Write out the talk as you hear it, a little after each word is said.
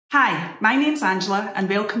Hi, my name's Angela and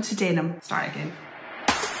welcome to Denholm. Start again.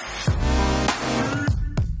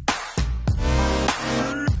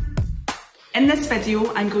 In this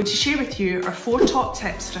video, I'm going to share with you our 4 top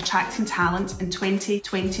tips for attracting talent in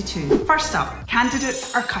 2022. First up,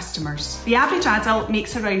 candidates are customers. The average adult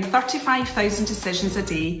makes around 35,000 decisions a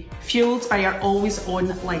day, fueled by our always-on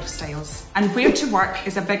lifestyles. And where to work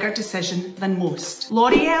is a bigger decision than most.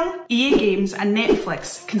 L'Oreal, EA Games and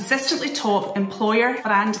Netflix consistently top employer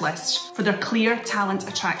brand lists for their clear talent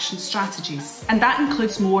attraction strategies. And that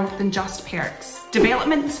includes more than just perks.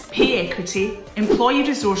 Development, pay equity, employee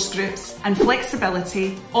resource groups and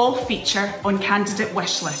flexibility all feature on candidate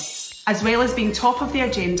wish lists, as well as being top of the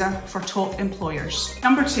agenda for top employers.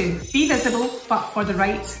 Number 2, be visible but for the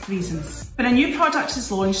right reasons. When a new product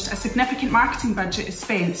is launched, a significant marketing budget is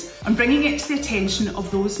spent on bringing it to the attention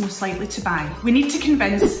of those most likely to buy. We need to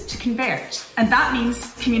convince to convert, and that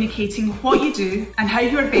means communicating what you do and how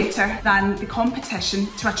you are better than the competition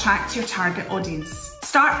to attract your target audience.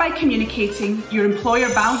 Start by communicating your employer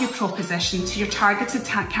value proposition to your targeted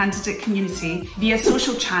candidate community via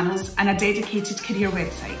social channels and a dedicated career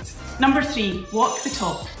website. Number 3, walk the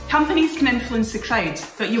talk. Companies can influence the crowd,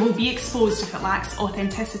 but you will be exposed if it lacks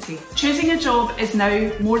authenticity. Choosing a job is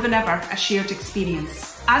now more than ever a shared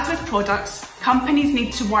experience. As with products, companies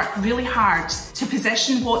need to work really hard to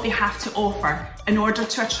position what they have to offer in order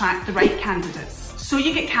to attract the right candidates. So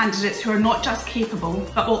you get candidates who are not just capable,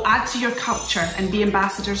 but will add to your culture and be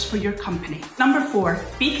ambassadors for your company. Number 4,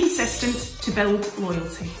 be consistent to build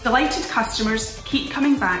loyalty. Delighted customers keep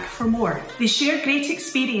coming back for more. They share great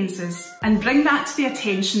experiences and bring that to the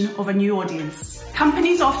attention of a new audience.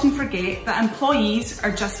 Companies often forget that employees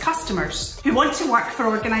are just customers who want to work for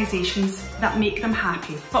organisations that make them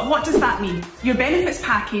happy. But what does that mean? Your benefits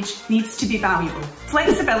package needs to be valuable.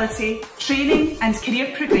 Flexibility, training and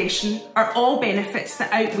career progression are all benefits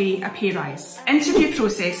that outweigh a pay rise. Interview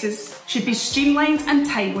processes should be streamlined and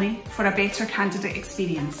timely for a better candidate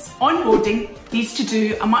experience. Onboarding needs to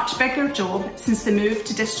do a much bigger job since the move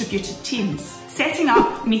to distributed teams. Setting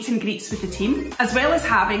up meet and greets with the team, as well as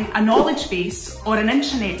having a knowledge base or an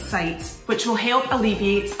intranet site which will help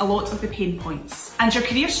alleviate a lot of the pain points. And your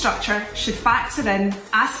career structure should factor in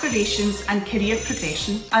aspirations and career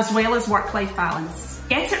progression, as well as work-life balance.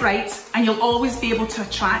 Get it right and you'll always be able to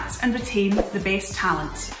attract and retain the best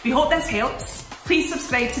talent. We hope this helps. Please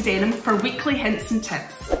subscribe to Denholm for weekly hints and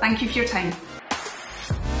tips. Thank you for your time.